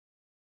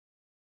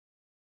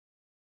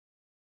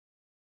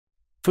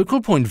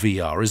Focal Point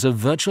VR is a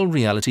virtual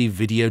reality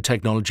video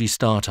technology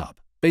startup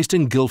based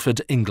in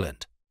Guildford,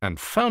 England, and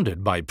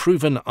founded by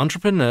proven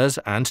entrepreneurs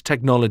and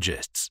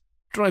technologists,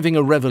 driving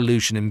a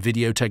revolution in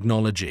video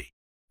technology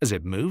as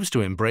it moves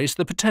to embrace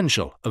the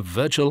potential of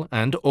virtual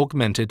and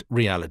augmented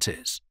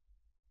realities.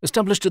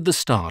 Established at the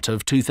start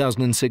of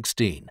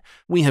 2016,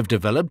 we have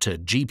developed a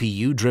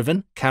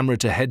GPU-driven,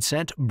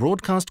 camera-to-headset,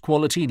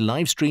 broadcast-quality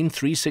livestream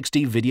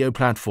 360 video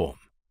platform.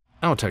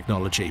 Our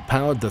technology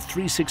powered the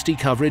 360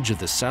 coverage of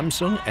the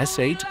Samsung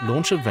S8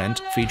 launch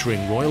event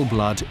featuring royal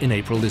blood in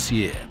April this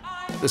year.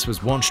 This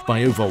was watched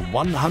by over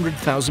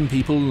 100,000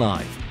 people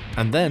live,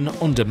 and then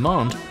on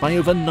demand by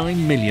over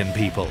 9 million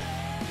people.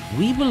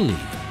 We believe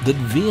that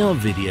VR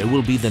video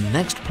will be the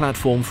next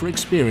platform for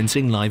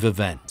experiencing live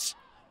events.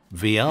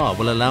 VR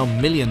will allow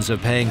millions of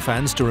paying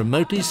fans to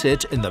remotely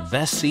sit in the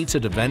best seats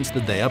at events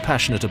that they are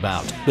passionate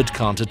about but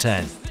can't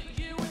attend.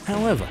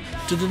 However,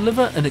 to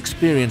deliver an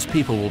experience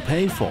people will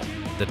pay for,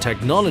 the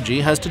technology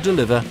has to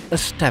deliver a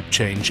step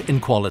change in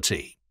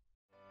quality.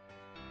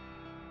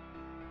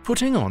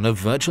 Putting on a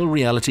virtual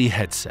reality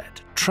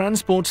headset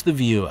transports the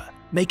viewer,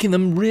 making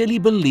them really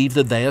believe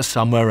that they are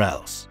somewhere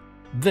else.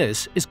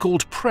 This is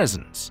called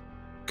presence.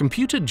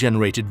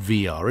 Computer-generated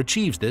VR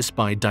achieves this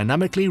by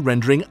dynamically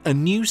rendering a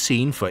new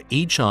scene for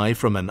each eye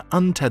from an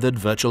untethered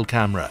virtual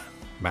camera,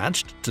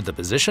 matched to the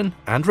position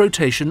and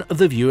rotation of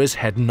the viewer's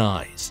head and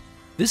eyes.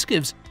 This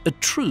gives a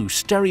true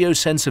stereo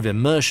sense of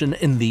immersion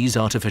in these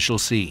artificial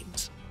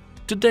scenes.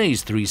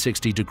 Today's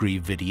 360-degree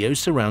video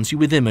surrounds you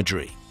with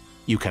imagery.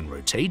 You can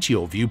rotate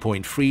your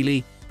viewpoint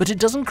freely, but it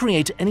doesn't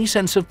create any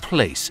sense of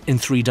place in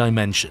 3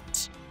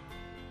 dimensions.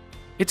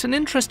 It's an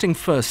interesting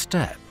first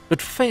step,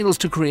 but fails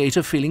to create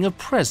a feeling of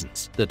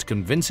presence that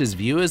convinces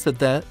viewers that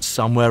they're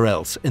somewhere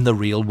else in the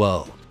real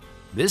world.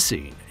 This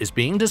scene is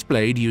being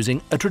displayed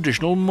using a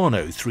traditional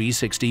mono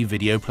 360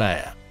 video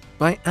player.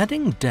 By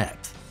adding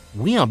depth,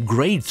 we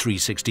upgrade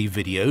 360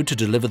 video to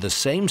deliver the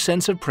same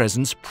sense of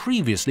presence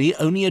previously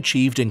only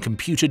achieved in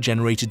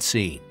computer-generated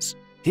scenes.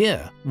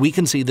 Here, we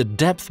can see the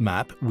depth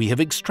map we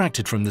have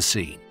extracted from the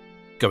scene.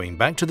 Going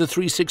back to the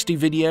 360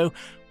 video,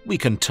 we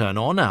can turn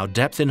on our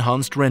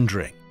depth-enhanced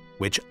rendering,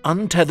 which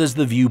untethers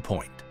the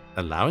viewpoint,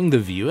 allowing the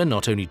viewer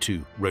not only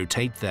to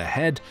rotate their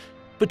head,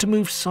 but to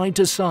move side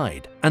to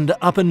side and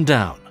up and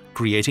down,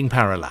 creating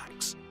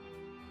parallax.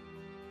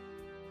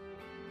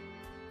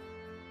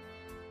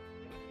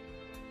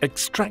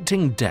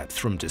 Extracting depth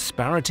from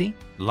disparity,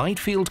 light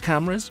field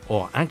cameras,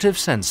 or active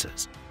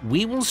sensors,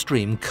 we will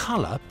stream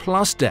color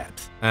plus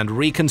depth and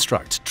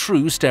reconstruct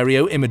true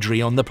stereo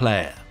imagery on the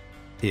player.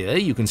 Here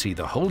you can see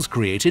the holes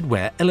created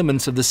where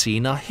elements of the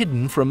scene are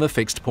hidden from a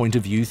fixed point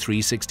of view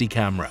 360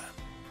 camera.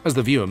 As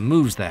the viewer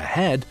moves their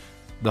head,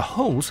 the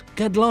holes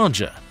get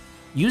larger.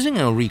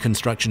 Using our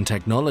reconstruction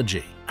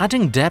technology,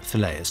 adding depth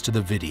layers to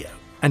the video,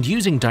 and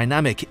using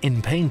dynamic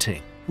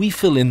in-painting, we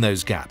fill in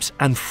those gaps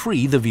and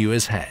free the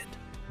viewer's head.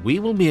 We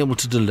will be able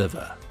to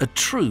deliver a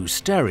true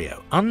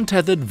stereo,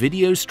 untethered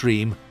video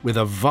stream with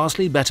a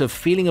vastly better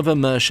feeling of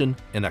immersion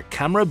in a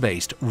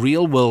camera-based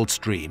real-world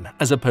stream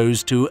as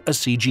opposed to a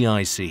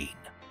CGI scene.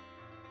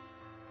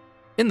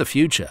 In the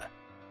future,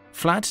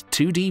 flat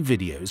 2D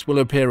videos will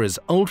appear as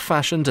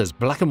old-fashioned as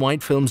black and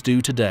white films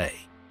do today.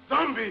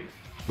 Zombies!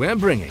 We're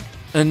bringing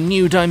a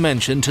new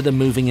dimension to the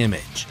moving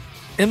image,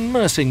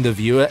 immersing the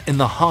viewer in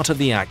the heart of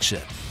the action.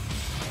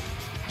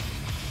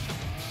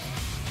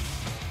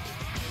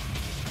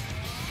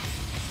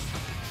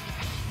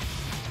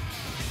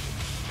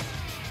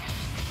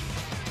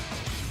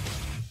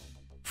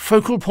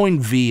 Focal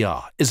Point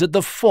VR is at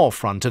the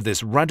forefront of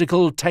this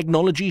radical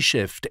technology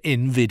shift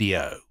in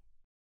video.